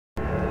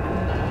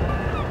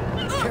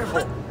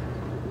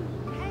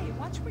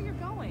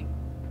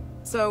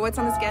So what's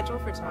on the schedule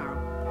for tomorrow?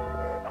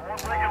 I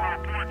want regular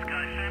reports,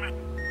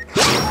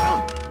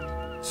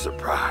 guys.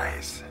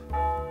 Surprise.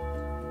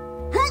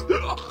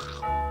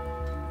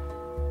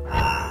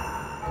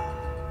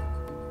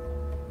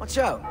 Watch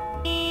out.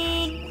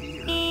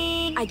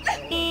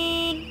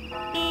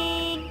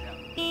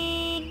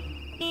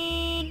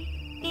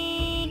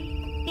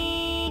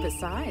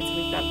 Besides,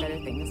 we've got better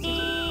things to do.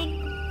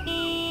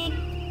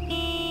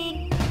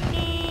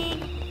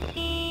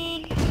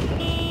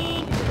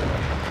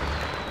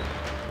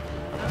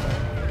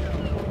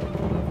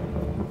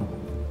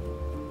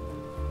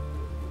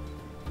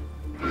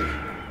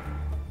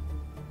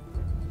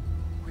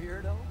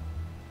 Weirdo.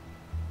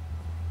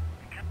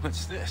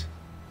 What's this?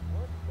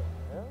 What the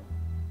hell?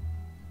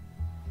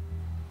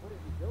 What is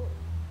he doing?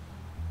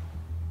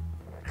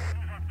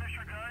 Who's on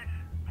Fisher, guys?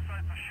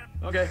 Besides the ship?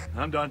 Okay,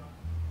 I'm done.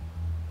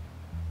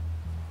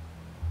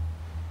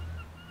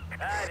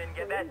 I didn't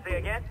get that. Say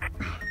again?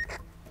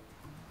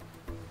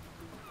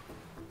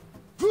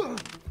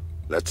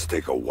 Let's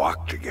take a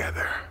walk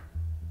together.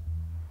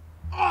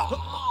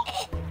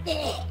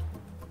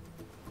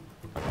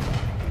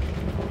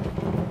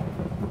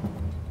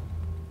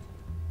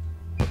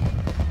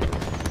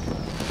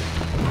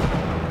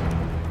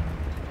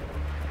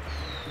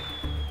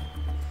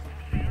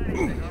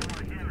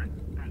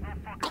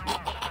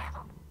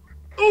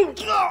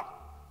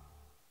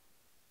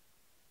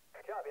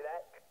 Copy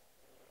that.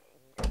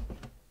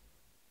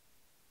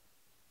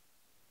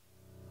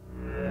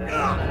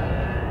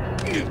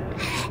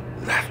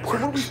 That So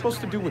what are we works.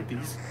 supposed to do with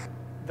these?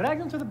 Drag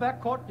them to the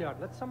back courtyard.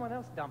 Let someone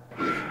else dump them.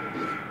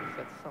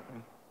 That's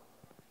something.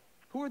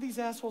 Who are these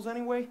assholes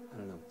anyway? I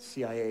don't know,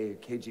 CIA or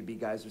KGB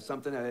guys or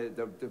something.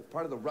 They're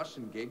part of the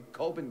Russian gig.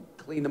 Kobin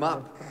cleaned them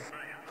up.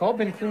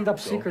 Kobin cleaned up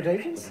secret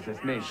agents?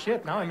 That's me.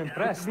 Shit, now I'm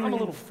impressed. I'm a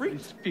little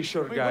freaked.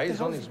 Fisher Wait, guy what the is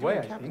hell on he his doing way,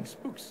 I capping think.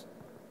 spooks?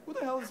 Who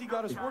the hell has he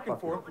got us working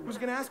for? Who's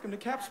gonna ask him to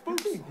cap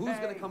spooks? Who's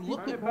gonna come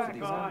looking for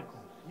these?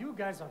 You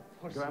guys are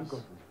pussies. I'm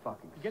going to be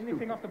fucking You get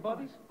anything off the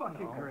buddies?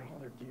 Fucking No, great. all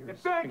their gear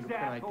is Thanks,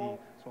 fingerprint ID. asshole.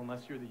 So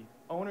unless you're the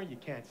owner, you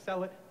can't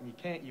sell it and you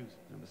can't use it.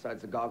 And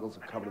besides, the goggles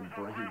are covered in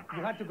brain.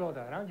 You had to go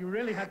there, huh? You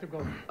really had to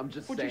go there. I'm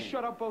just Would saying. you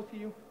shut up, both of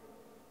you?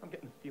 I'm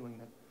getting the feeling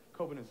that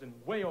Kobin is in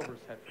way over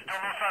his head for this.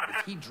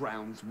 If he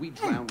drowns, we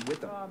drown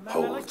with him. Man, I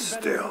Hold like you better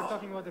when still. you're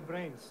talking about the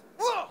brains.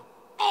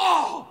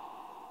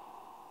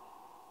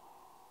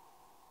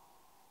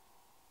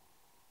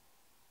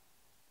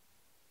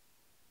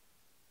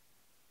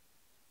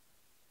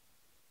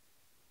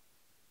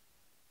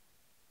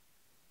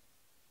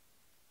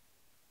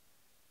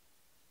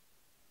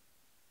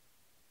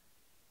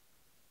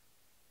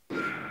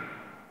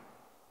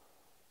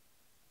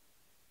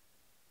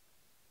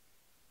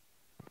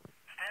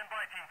 Stand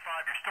by, Team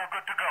 5. You're still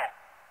good to go.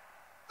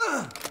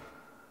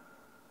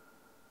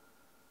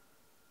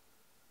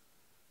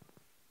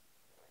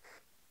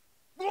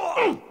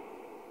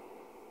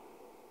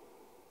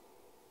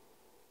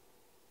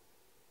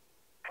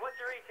 What's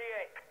your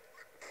ETA?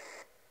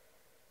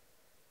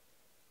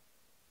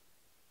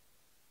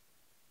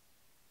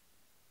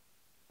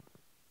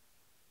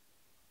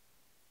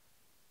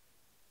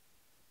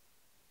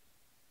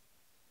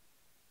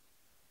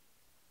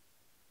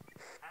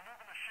 We're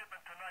moving the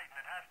shipment tonight, and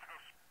it has to go.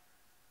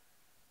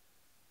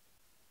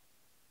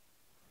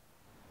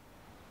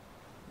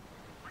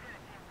 We're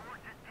getting Team 4.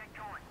 Just get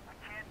going. We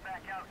can't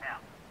back out now.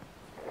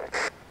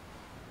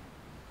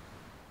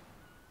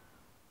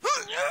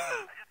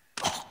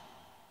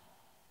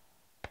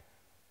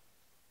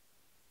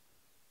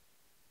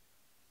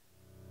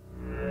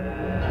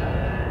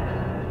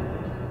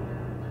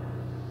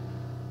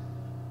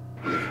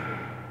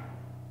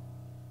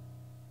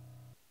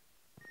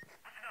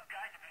 Listen up,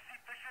 guys. If you see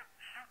Fisher,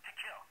 shoot to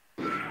kill.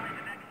 Find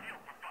the next seal,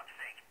 for fuck's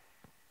sake.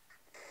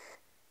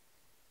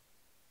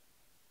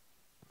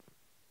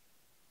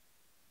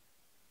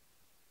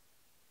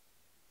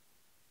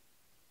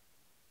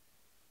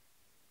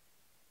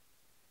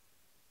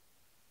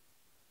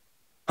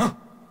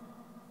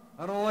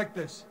 I don't like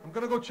this. I'm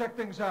gonna go check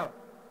things out.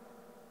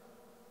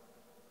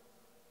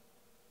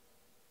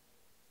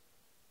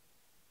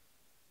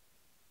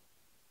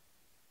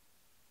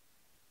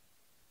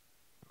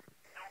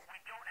 No, we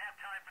don't have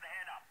time for the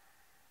handout.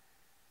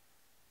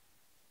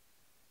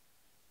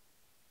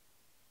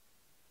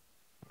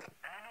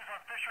 Any news on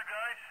Fisher,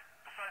 guys?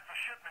 Besides the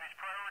shipment, he's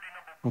priority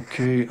number 1.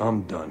 Okay,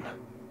 I'm done. To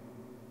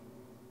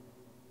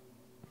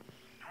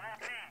all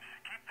teams,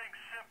 keep things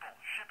simple.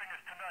 Shipping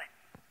is tonight.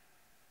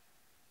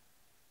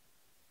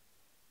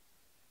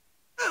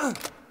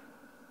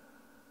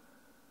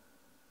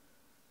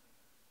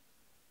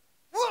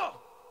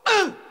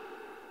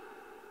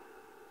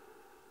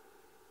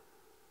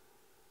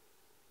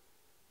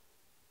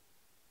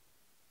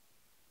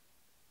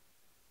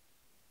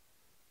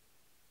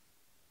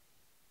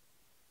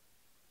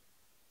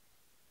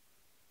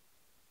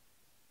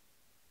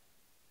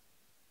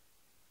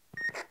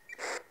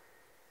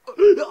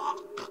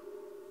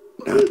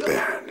 Not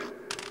bad.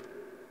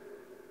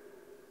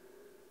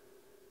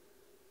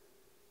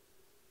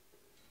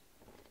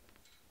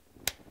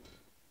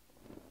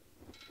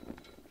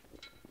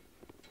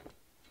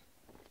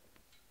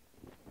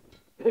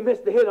 They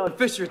missed the hit on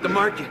Fisher at the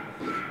market.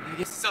 I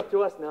guess it's up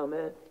to us now,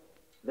 man.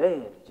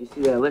 Man, did you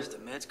see that list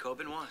of meds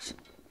Kobin wants?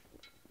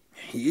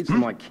 He eats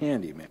them like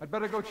candy, man. I'd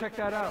better go check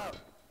that out.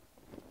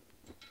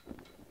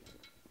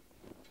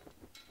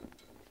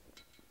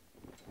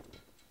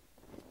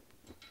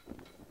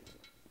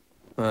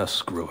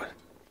 Screw it.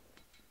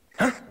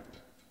 Huh?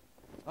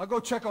 I'll go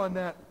check on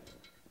that.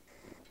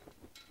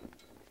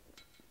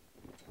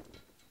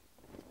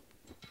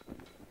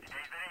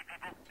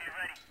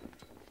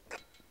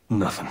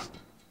 Nothing.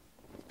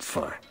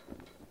 Fine.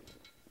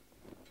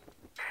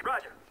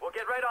 Roger. We'll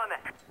get right on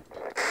that.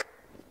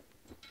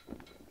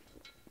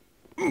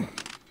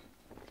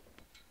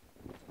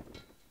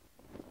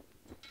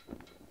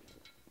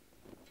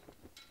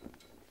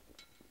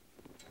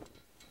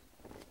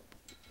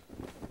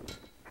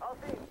 I'll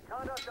see.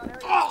 Conduct on area.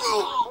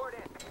 Report in.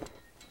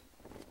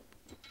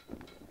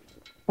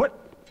 What?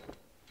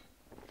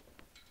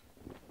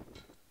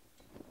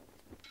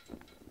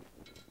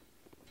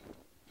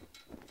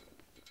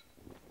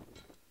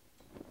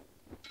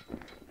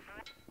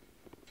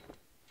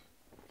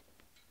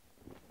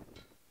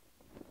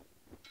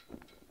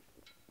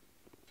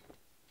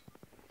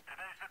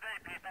 Today's the day,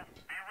 people.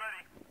 Be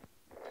ready.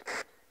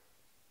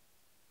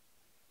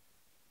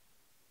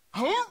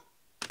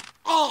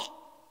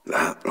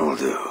 That'll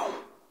do.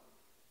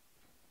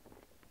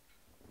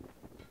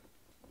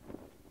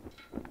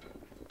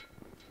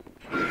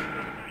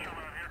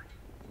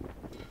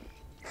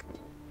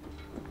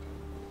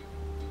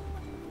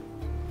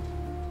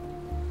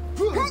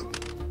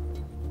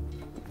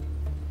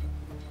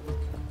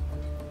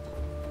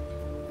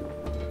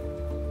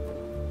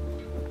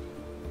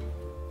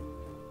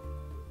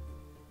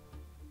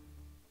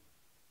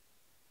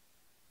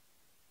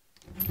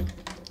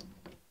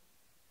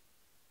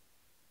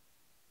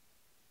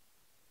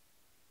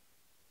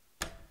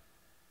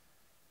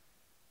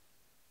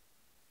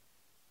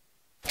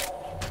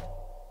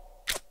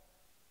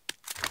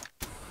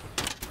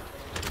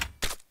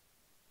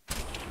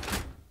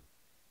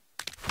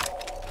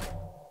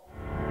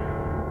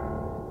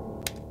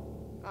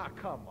 Ah,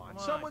 come on. Come on,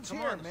 Someone's come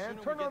here, on. man.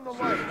 The sooner Turn we on get the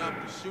this light. sorted out,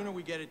 the sooner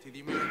we get it to the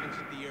Americans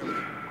at the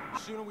airport. The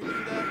sooner we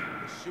do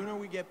that, the sooner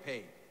we get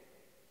paid.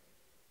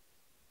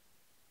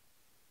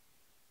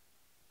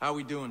 How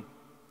we doing?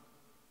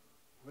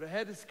 We're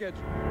ahead of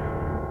schedule.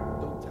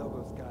 Don't tell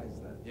those guys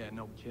that. Yeah,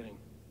 no kidding.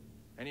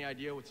 Any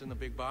idea what's in the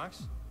big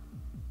box?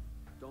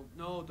 Don't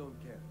know, don't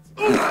care.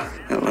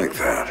 I like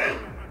that. So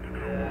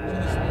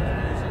this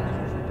means Mason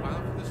is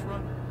pilot for this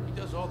run? He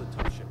does all the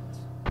tough shipments.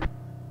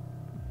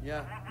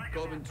 Yeah,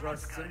 Kobin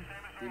trusts him.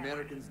 The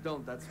Americans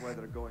don't. That's why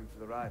they're going for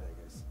the ride,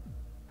 I guess.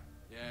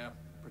 Yeah,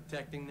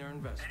 protecting their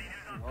investment.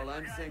 All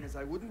I'm saying is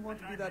I wouldn't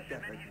want to be that guy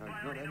right now. You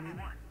know what I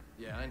mean?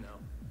 Yeah, I know.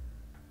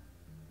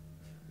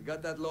 You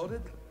got that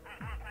loaded?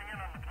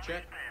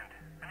 Check.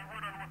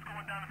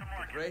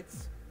 The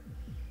crates?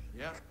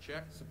 Yeah,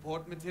 check.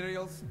 Support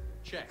materials?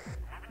 Check.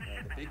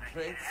 The big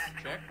crates?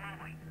 Check.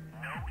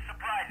 No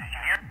surprises, you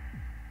hear?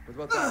 What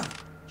about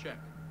that? Check.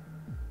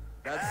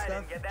 That I stuff?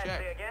 didn't get that Check.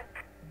 say again.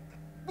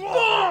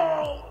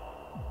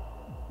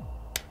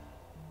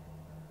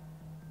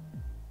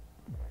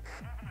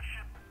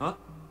 Huh?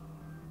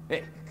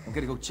 Hey, I'm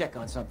gonna go check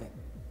on something.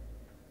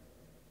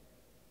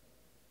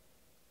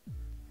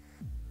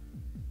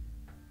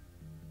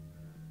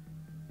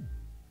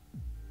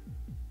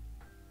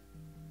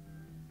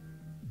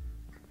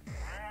 We're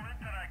all in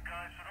tonight,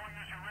 guys, so don't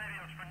use your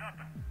radios for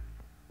nothing.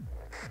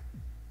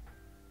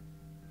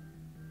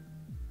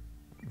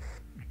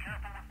 Be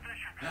careful with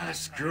Fisher, guys.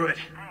 Screw it.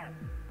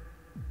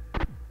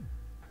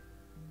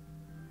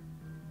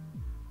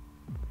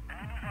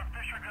 Any news on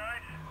Fisher,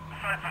 guys?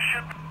 Besides the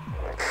ship?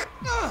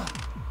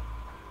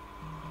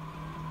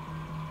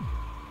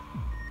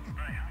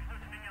 Right, who's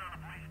listening in on the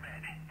police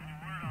band? Any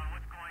word on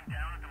what's going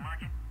down at the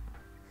market?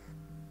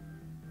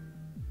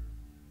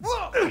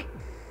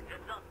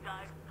 Heads up,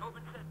 guys.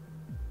 Kobin said...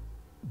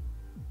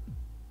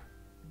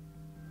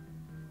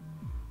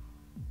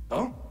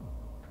 Oh?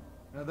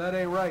 Now that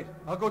ain't right.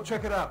 I'll go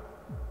check it out.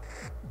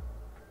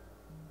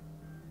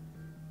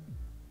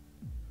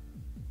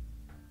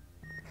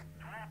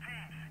 To all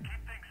teams,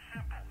 keep things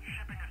simple.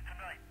 Shipping is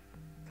tonight.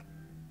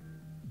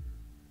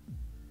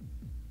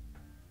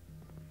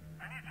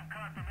 I need some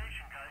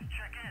confirmation, guys.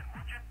 Check in,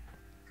 would you?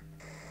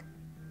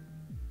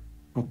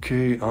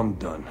 Okay, I'm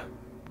done. You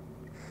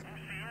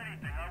see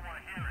anything, I want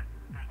to hear it.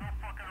 There's no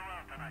fucking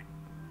around tonight.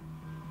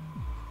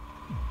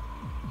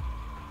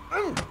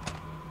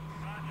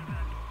 Roger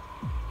that.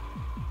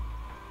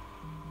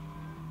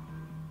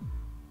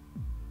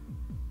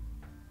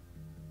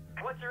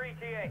 What's your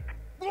ETA?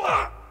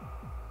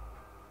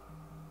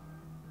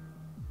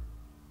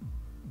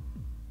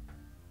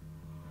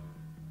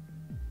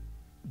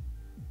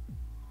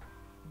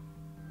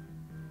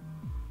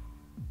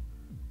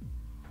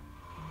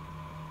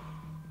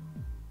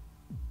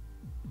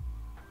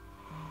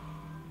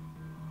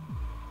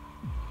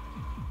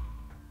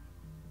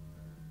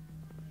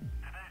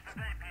 Today's the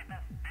day,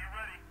 people. Be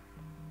ready.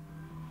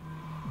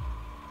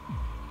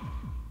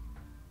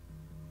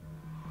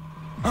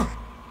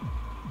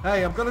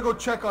 Hey, I'm gonna go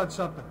check on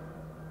something.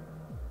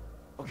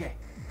 Okay,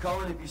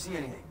 call in if you see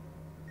anything.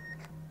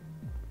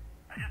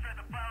 I just heard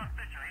the file on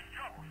Fisher. He's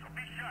trouble, so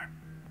be sharp.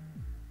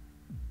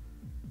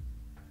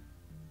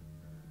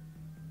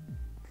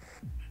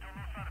 Still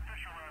no sign of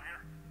Fisher around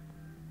here.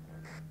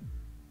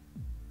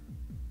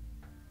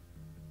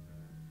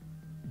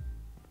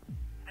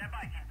 Stand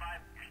by, Team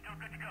 5. You're still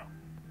good to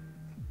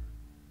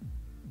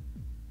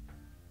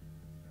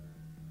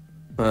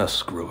go.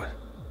 Screw it.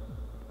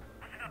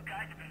 Listen up,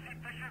 guys. If you see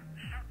Fisher,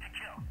 shoot to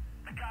kill.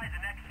 The guy's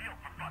an ex-SEAL,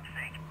 for fuck's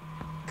sake.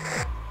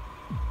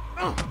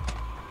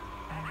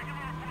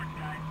 Regular report,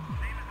 guys.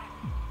 Same as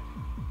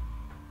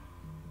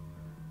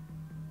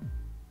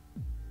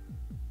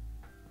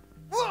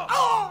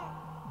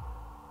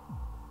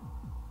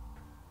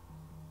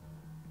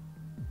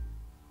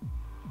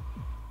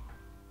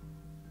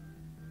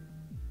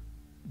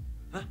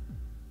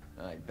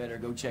I better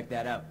go check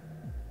that out.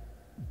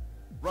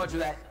 Roger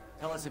that.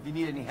 Tell us if you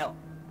need any help.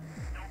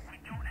 No, we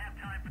don't have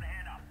time for the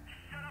handout.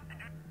 Just shut up and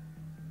do...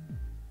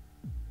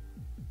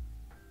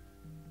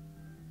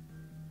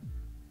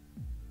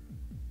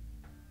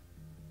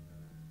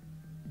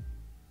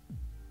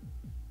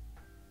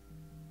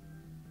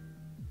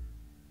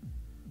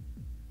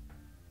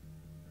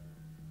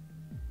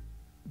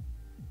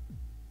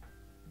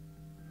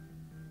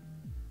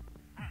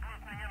 Who's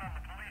listening in on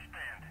the police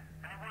band?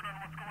 Any word on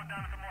what's going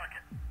down at the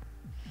market?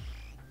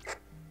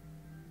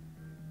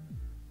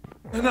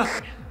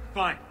 Nothing.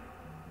 Fine.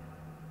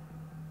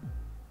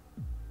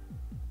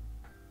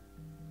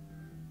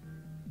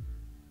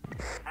 We're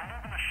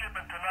moving the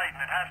shipment tonight,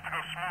 and it has to go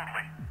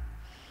smoothly.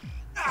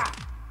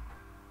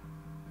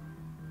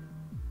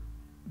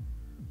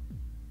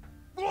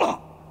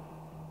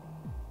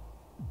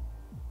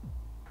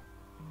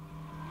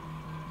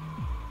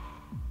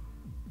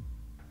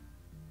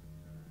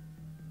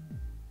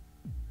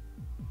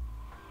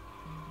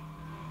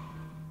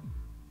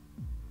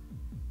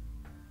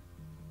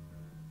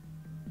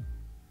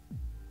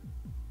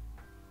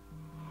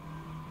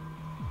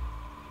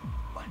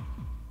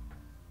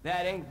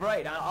 That ain't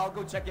right. I'll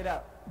go check it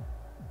out.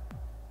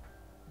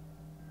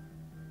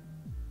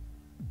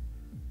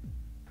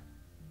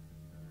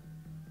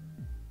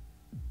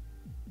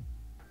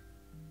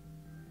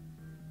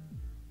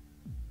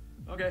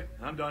 Okay,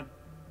 I'm done.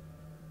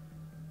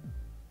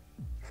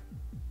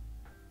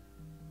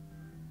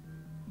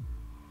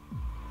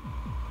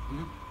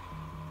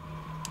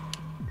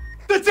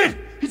 That's it!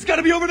 He's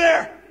gotta be over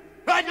there!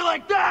 How'd you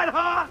like that,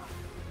 huh?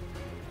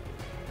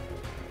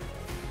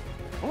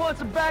 I want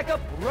some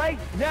backup right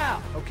now.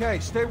 Okay,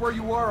 stay where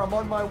you are. I'm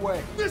on my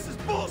way. This is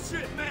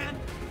bullshit, man!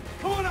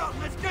 Come on out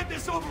and let's get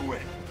this over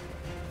with!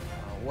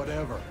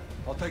 Whatever.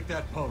 I'll take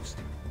that post.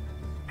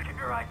 Keep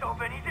your eyes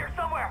open. He's here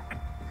somewhere.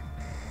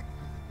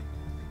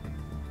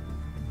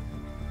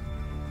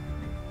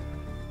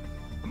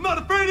 I'm not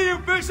afraid of you,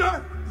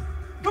 Fisher!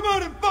 Come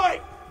on and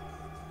fight!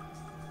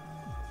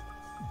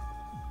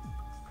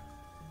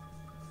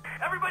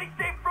 Everybody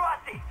save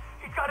Frosty.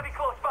 He's got to be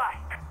close by.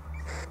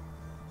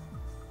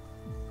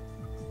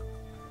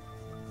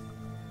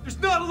 There's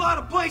not a lot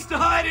of place to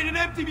hide in an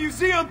empty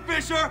museum,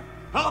 Fisher!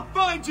 I'll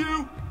find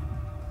you!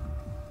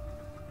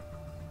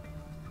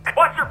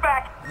 Watch your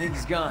back. I think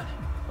he's gone,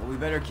 but we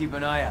better keep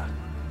an eye out.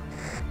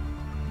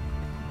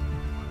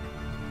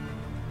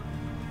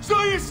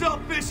 Show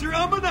yourself, Fisher!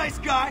 I'm a nice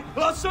guy!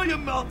 I'll show you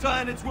Malta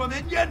and its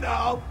women, you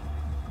know!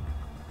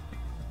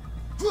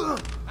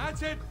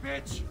 That's it,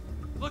 bitch.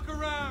 Look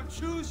around.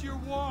 Choose your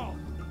wall.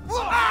 You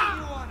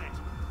on it.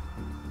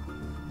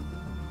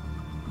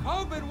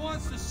 Kobin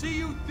wants to see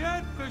you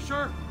dead,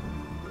 Fisher.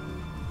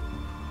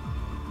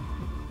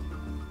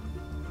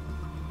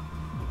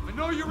 I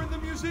know you're in the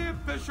museum,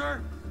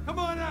 Fisher. Come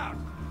on out.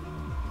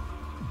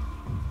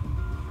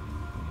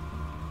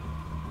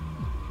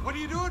 What are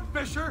you doing,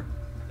 Fisher?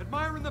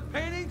 Admiring the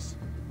paintings?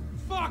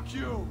 Fuck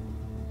you!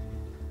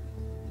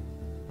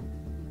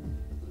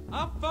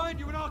 I'll find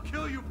you and I'll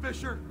kill you,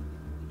 Fisher.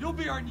 You'll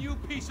be our new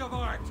piece of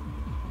art.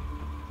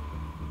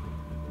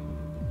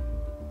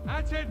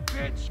 That's it,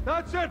 bitch.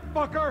 That's it,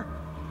 fucker.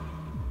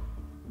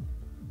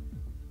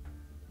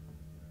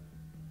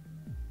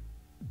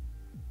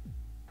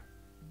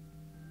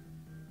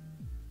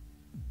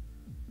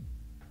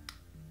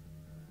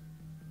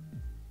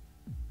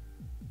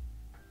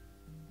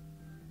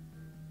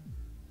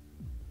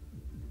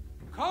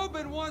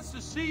 Kobin wants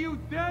to see you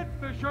dead,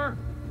 Fisher.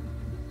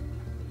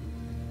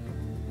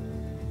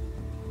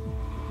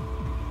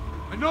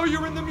 I know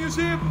you're in the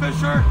museum,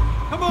 Fisher.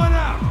 Come on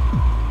out.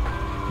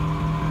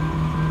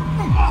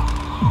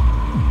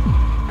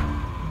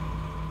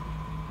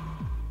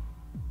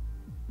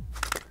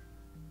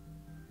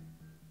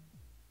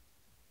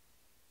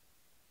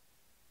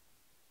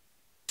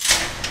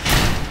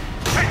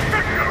 Hey,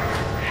 Victor!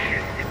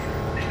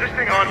 Shit. Is this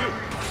thing on?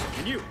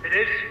 And you. It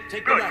is?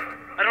 Take Good. the left.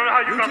 I don't know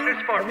how you got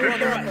this far,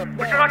 Fisher,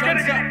 but you're not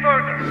getting any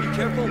further. Be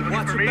careful,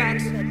 watch For your me,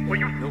 backs. well,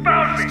 you No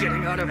found way me. he's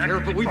getting out of That's here,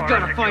 but as we've far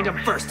got as to it find goes.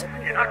 him first. You're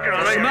not gonna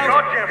Flush lay him your out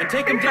goddamn and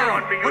take him finger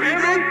down. on me, What are you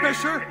hear me? doing,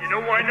 Fisher? And you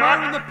know why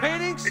Admiring not? the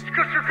paintings? It's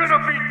because you're gonna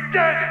be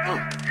dead.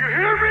 You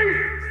hear me?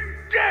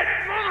 Dead,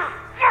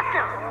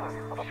 motherfucker.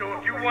 So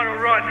if you want to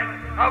run,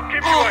 I'll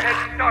give you a head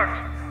start.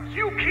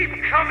 You keep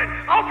coming.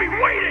 I'll be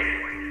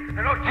waiting.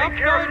 And I'll take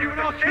care of you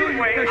the same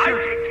way I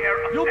take care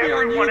of You'll be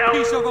our everyone new else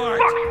piece of who art.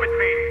 fucks with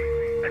me.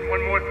 And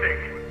one more thing.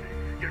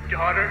 Your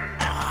daughter,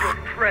 your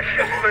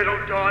precious little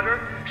daughter,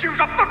 she was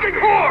a fucking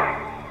whore!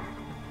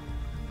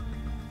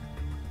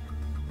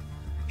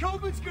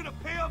 Kobin's gonna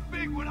pay up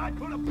big when I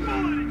put a bullet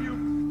in you!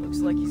 Looks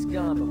like he's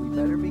gone, but we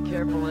better be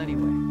careful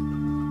anyway.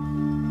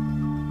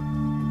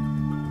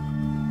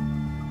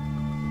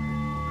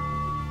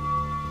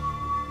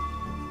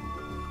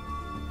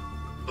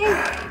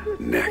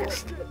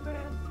 Next.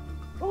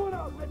 Pull it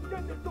out, let's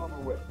get this over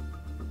with.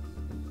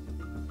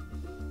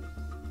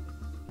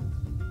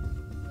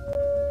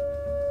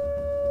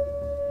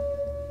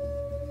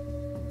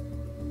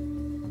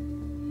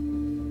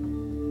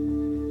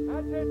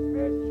 That's it,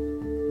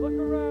 bitch. Look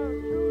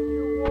around, choose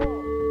your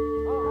wall.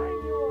 I'll hang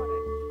you on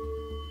it.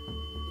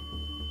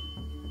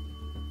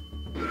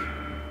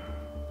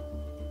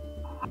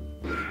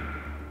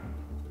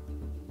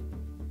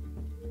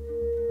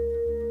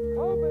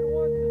 Kobin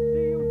wants to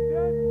see you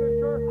dead,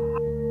 Fisher.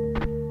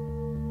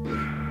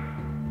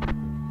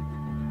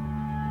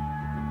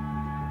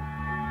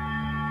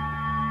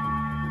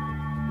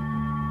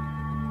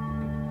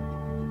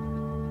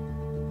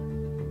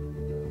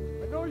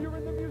 I know you're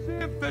in the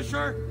museum,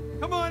 Fisher,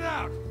 come on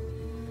out.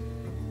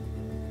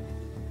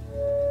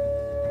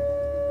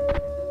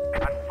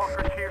 That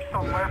fucker's here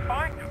somewhere,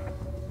 find him.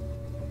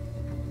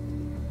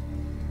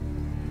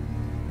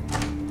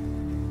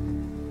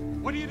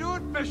 What are you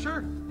doing, Fisher?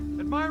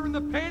 Admiring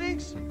the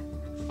paintings?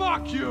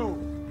 Fuck you!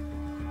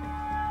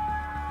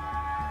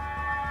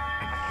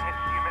 I can't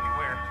see him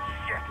anywhere.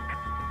 Shit.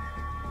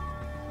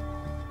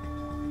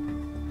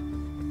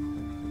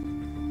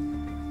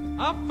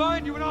 I'll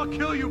find you and I'll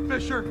kill you,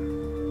 Fisher.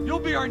 You'll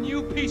be our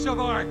new piece of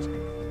art. He's gone.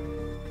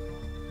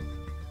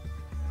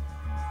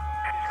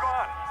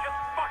 Just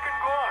fucking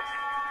gone.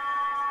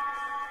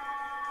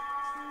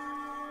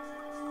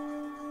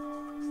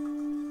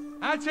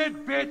 That's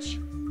it, bitch.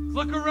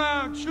 Look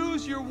around,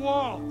 choose your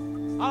wall.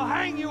 I'll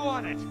hang you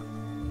on it.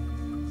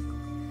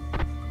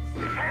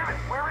 Damn it,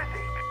 where is he?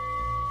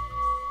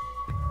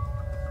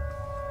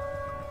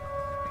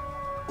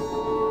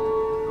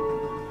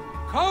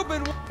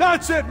 Kobin,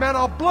 that's it, man.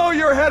 I'll blow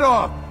your head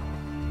off.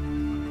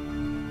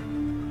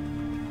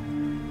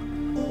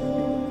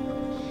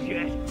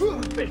 Shit.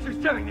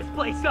 Fisher's tearing this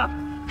place up.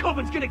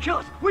 Kobin's gonna kill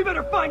us. We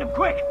better find him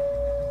quick.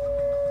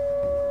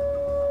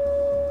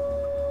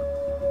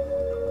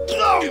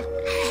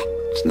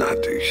 It's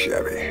not too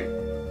shabby.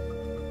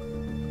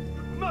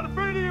 I'm not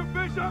afraid of you,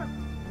 Fisher.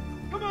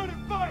 Come on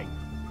and fight.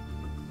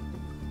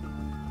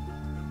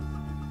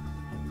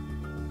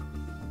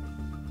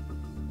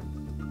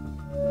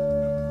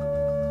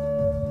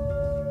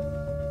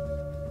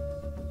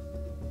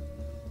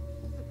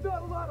 There's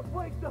not a lot of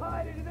place to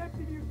hide in an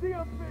empty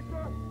museum,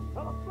 Fisher.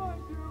 I'll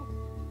find you.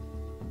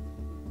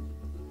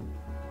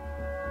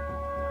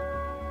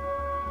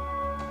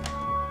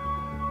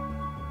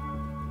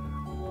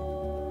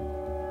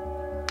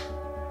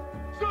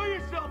 Show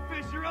yourself,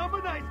 Fisher. I'm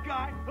a nice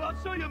guy. I'll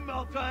show you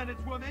Melta and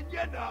its women, you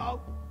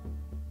know.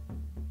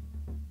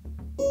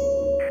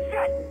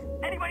 Shit!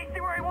 Anybody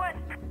see where he went?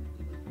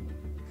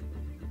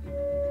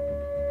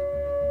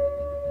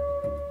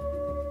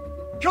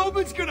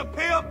 Kobin's gonna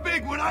pay up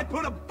big when I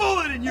put a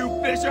bullet in you,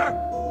 Fisher!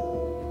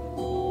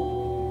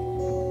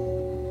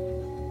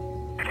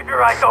 Keep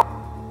your eyes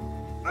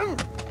open.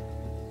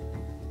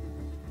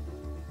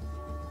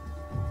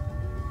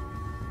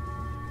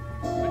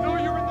 I know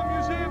you're in the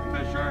museum,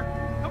 Fisher.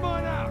 Come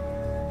on out.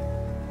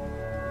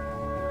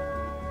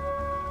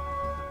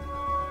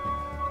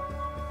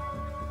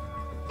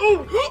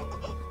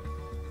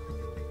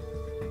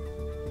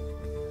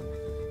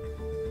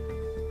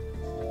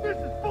 This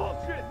is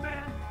bullshit,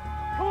 man.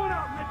 Come on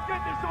out and let's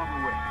get this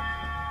over with.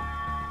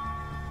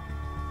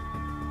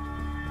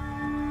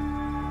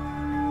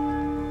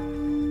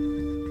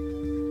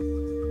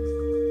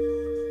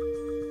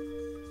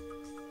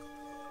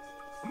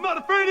 I'm not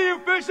afraid of you,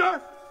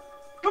 Fisher!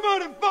 Come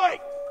on and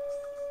fight!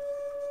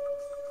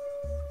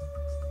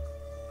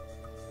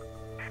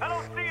 I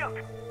don't see him.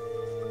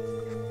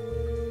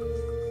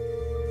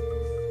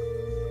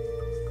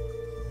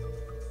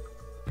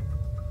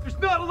 There's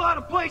not a lot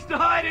of place to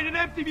hide in an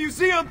empty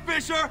museum,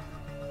 Fisher!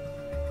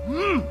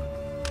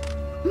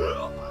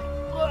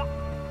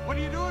 What are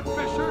you doing,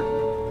 Fisher?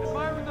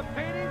 Admiring the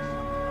paintings?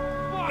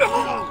 Fuck you!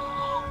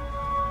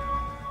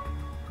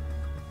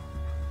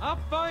 I'll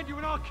find you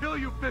and I'll kill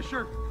you,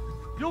 Fisher.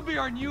 You'll be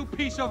our new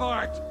piece of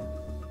art.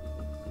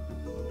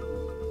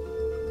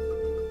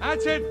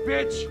 That's it,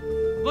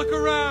 bitch. Look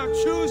around,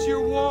 choose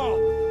your wall.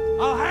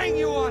 I'll hang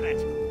you on it.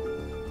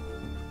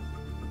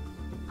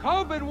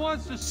 Kobin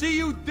wants to see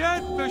you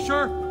dead,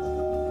 Fisher.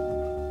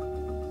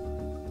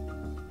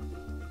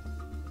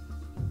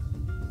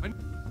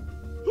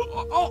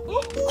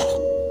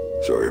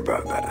 Sorry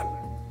about that.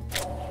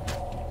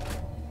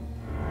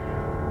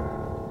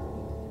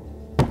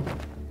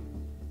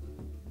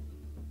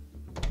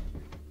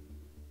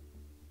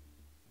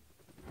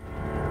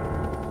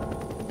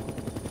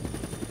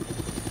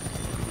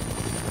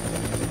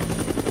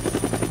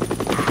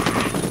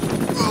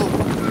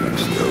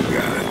 Still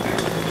got it.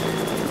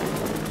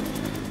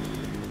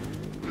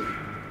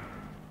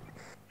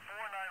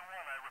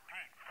 491, I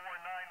repeat,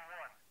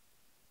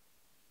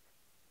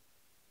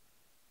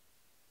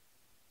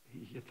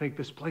 491. You think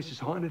this place is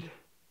haunted?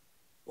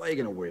 Why are you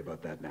gonna worry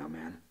about that now,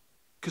 man?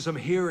 Because I'm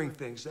hearing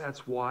things,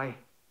 that's why.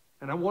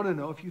 And I want to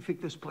know if you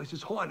think this place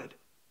is haunted.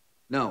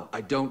 No,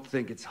 I don't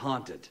think it's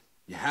haunted.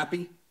 You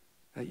happy?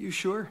 Are you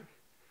sure?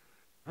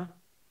 Huh?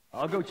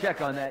 I'll go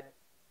check on that.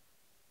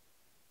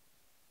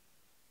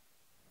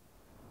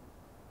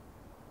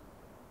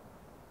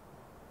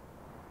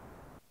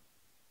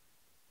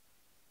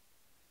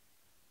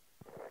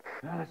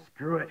 Ah,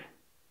 screw it.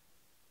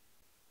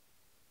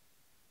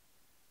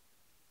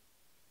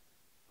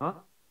 Huh?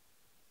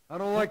 I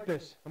don't like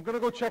this. I'm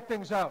gonna go check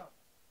things out.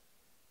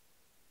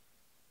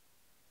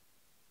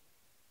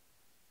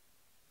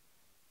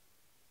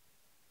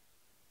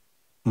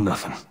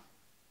 Nothing.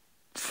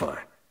 It's fine.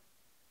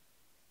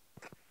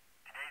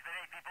 Today's the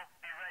day, people.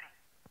 Be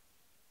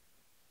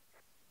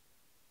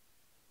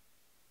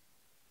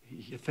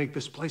ready. You think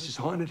this place is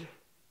haunted?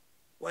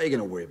 Why are you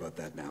gonna worry about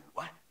that now?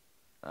 What?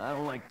 I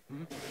don't like...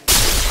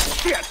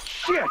 Shit!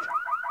 Shit!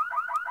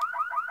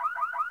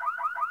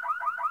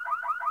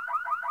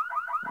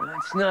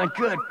 That's not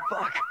good.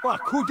 Fuck.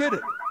 Fuck, who did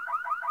it?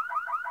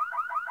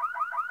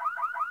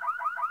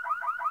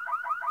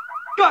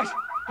 Guys,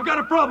 I got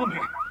a problem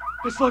here.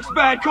 This looks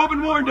bad.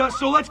 Kobin warned us,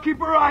 so let's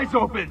keep our eyes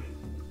open.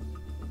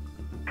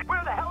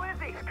 Where the hell is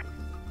he?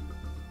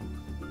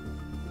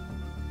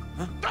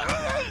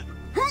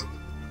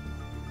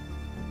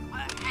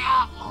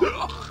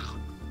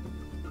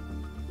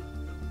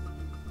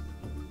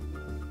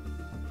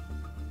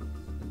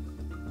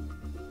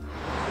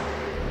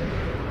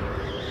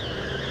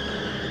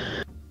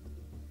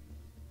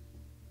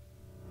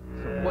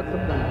 What's the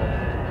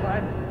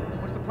plan?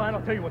 What's the plan?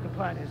 I'll tell you what the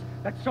plan is.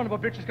 That son of a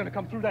bitch is gonna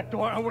come through that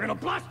door, and we're gonna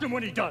blast him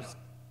when he does.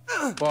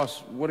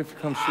 Boss, what if he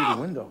comes through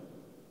the window?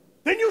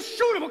 Then you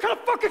shoot him! What kind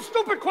of fucking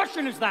stupid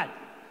question is that?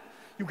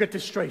 You get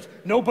this straight.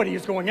 Nobody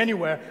is going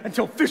anywhere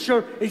until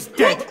Fisher is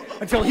dead.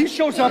 Until he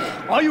shows up,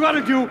 all you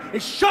gotta do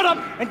is shut up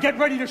and get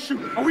ready to shoot.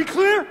 Are we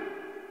clear?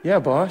 Yeah,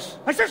 boss.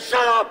 I said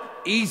shut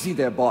up! Easy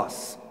there,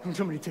 boss. Don't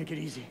tell me to take it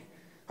easy.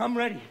 I'm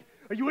ready.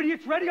 Are you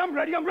idiots ready? I'm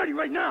ready. I'm ready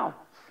right now.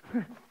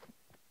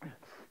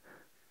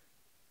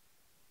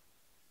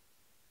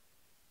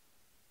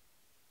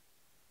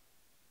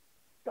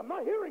 I'm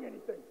not hearing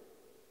anything.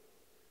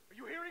 Are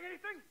you hearing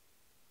anything?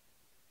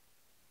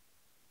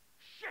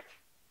 Shit!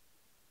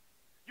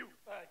 You,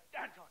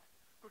 Anton,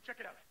 go check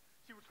it out.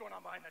 See what's going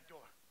on behind that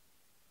door.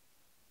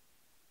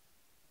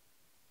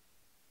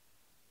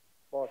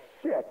 Oh,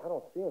 shit, I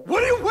don't see him.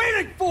 What are you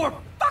waiting for?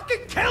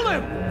 Fucking kill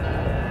him!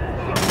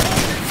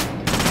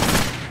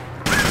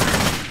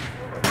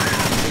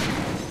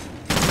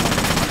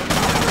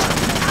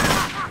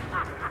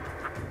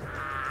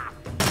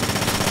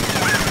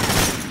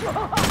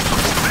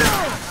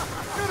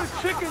 You're a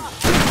chicken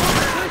shit!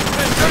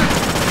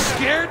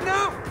 Scared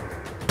now?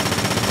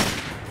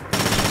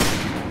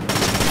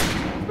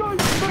 Go your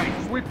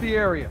face! Sweep the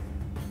area.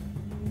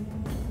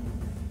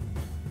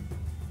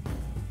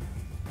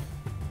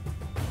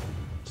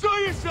 Show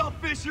yourself,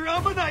 Fisher.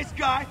 I'm a nice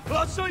guy.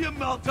 I'll show you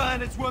Malta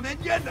and its women,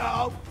 you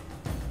know.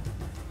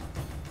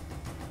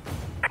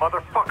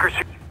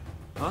 Motherfuckers.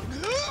 Huh?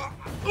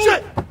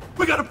 Shit!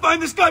 We gotta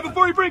find this guy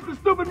before he breaks the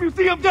stupid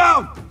museum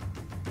down!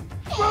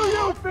 Screw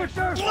you,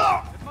 Fisher!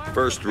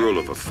 First rule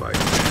of a fight.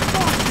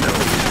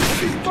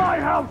 My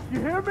house, you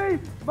hear me?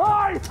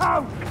 My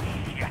house!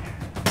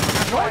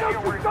 Why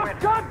don't you just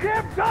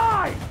goddamn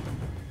die?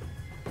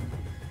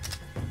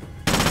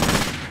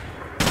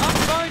 I'll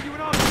find you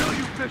and I'll kill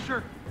you,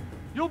 Fisher.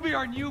 You'll be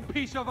our new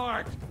piece of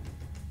art.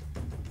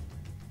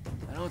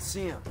 I don't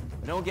see him.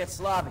 But don't get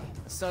sloppy.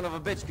 The son of a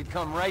bitch could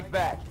come right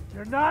back.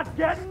 You're not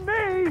getting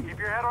me! Keep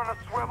your head on a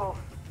swivel.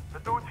 The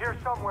dude's here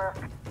somewhere.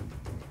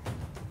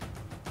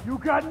 You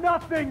got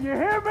nothing, you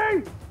hear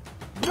me?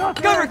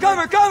 Nothing! Cover,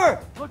 cover, cover!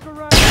 Look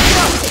around!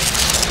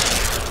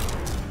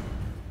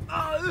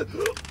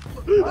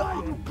 You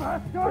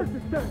bastard!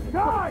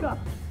 Die!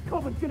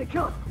 Kobin's gonna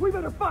kill us! We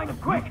better find him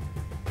quick!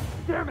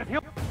 Damn it,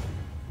 he'll...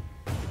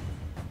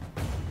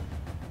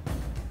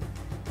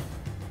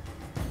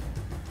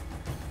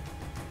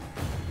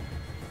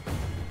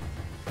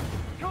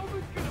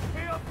 Kobin's gonna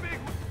pay up big.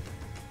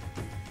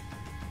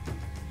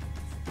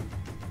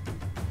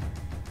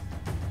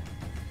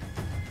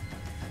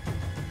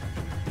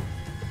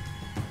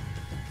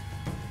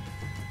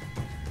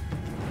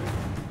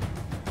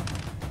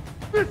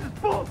 This is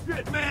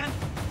bullshit, man!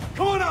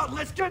 Come on out,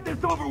 let's get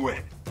this over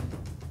with!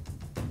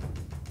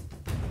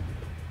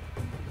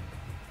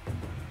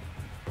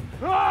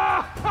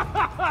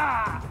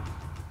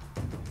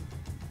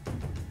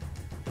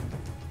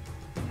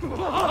 I'm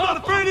not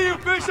afraid of you,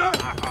 Fisher!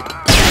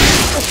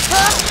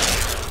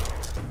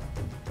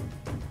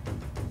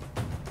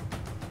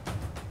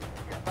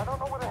 I don't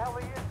know where the hell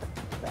he is.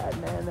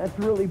 Bad man, that's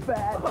really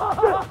bad. We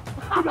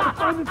gotta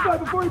find this guy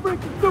before he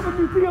breaks the stupid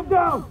museum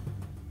down!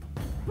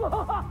 Where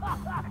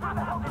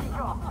the hell did he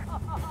go?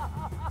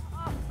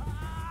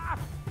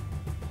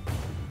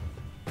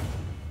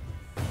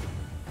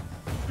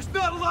 There's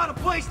not a lot of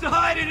place to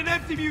hide in an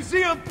empty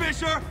museum,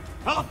 Fisher!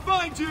 I'll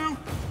find you!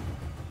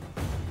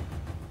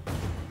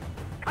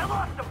 I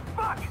lost him!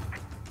 Fuck!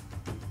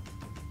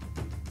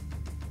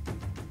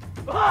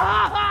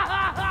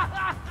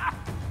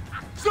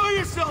 Show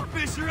yourself,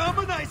 Fisher! I'm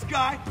a nice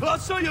guy! I'll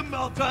show you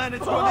Melta and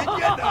its women, you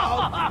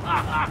know!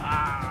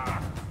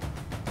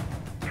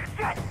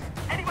 Shit!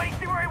 Anybody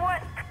see where he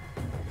went?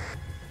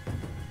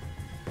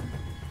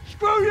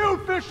 Screw you,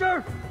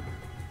 Fisher!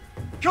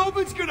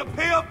 Kobin's gonna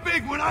pay up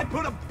big when I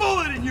put a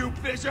bullet in you,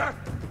 Fisher!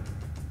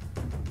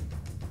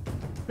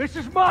 This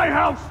is my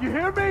house, you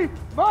hear me?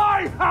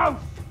 My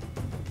house!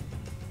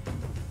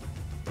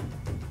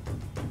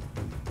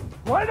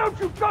 Why don't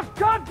you just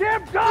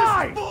goddamn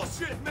die? This is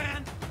bullshit,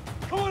 man!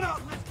 Come on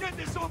out, let's get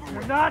this over You're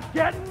with! not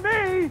getting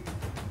me!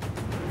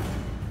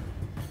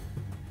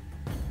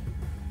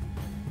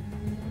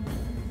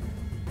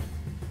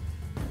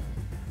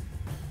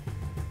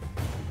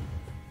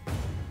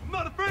 I'm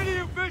not afraid of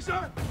you,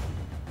 Fisher!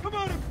 Come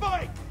on and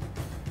fight!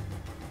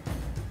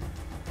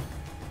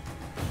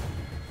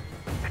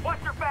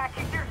 Watch your back,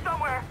 he's here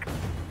somewhere.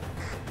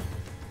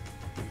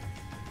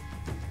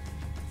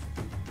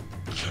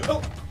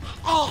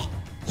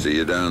 See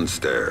you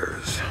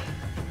downstairs.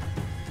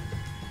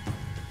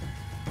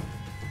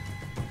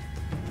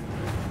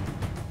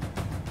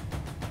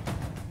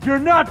 You're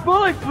not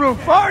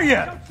bulletproof, are you?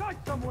 Outside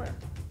somewhere.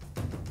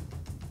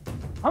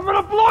 I'm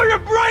gonna blow your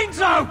brains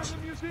out! The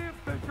museum,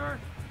 Fisher.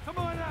 Come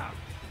on out.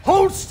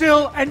 Hold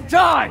still and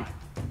die!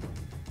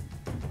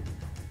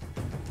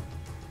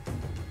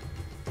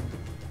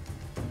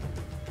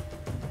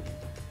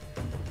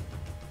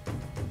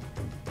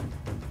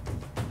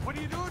 What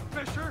are you doing,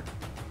 Fisher?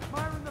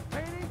 Admiring the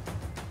painting?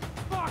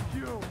 Fuck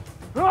you.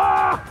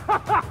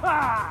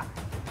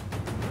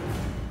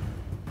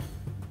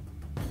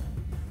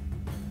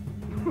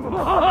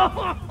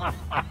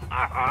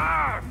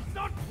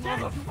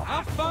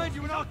 I'll find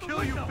you and I'll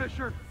kill you,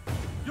 Fisher.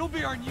 You'll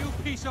be our new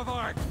piece of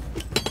art.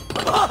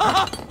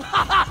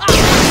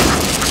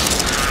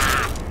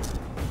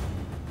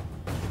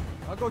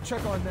 I'll go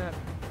check on that.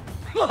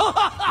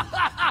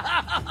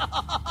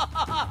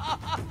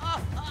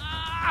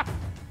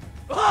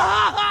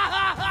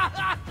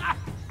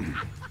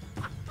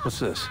 What's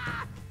this?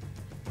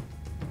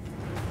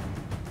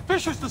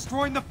 Fisher's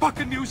destroying the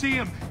fucking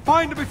museum.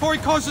 Find him before he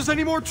causes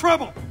any more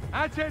trouble.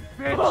 That's it,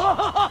 bitch.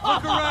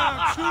 Look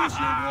around. Choose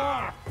your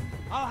war.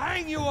 I'll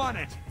hang you on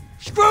it.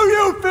 Screw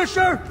you,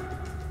 Fisher!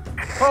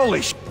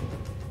 Holy sh**!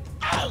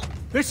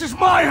 This is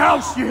my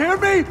house, you hear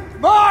me?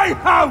 My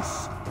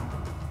house!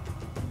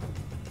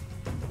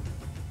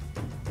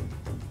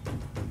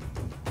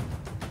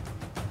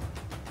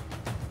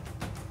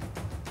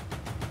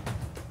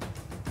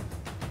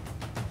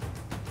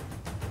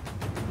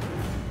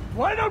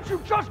 Why don't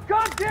you just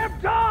goddamn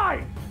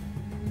die?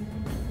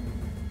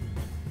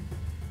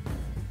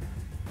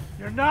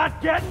 You're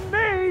not getting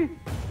me!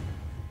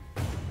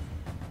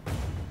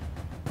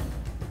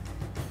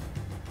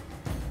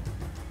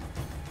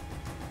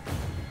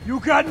 You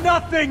got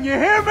nothing, you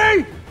hear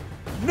me?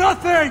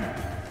 Nothing!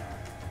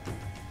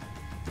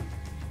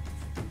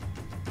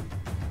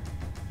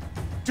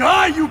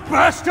 Die, you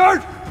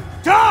bastard!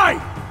 Die!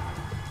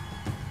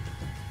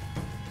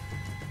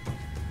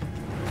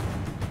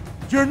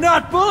 You're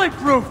not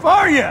bulletproof,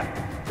 are you?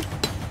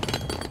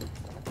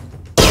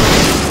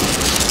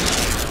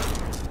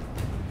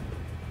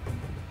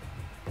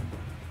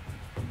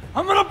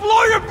 I'm gonna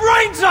blow your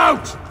brains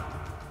out!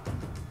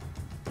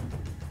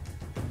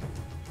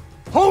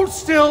 Hold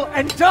still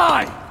and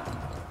die!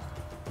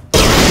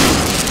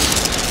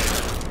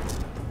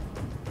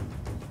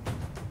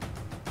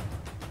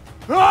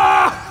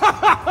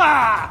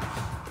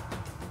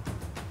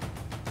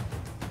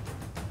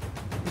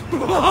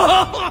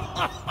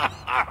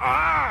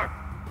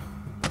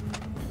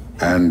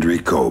 Andrew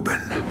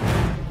Kobin,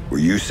 were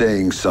you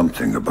saying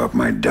something about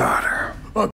my daughter?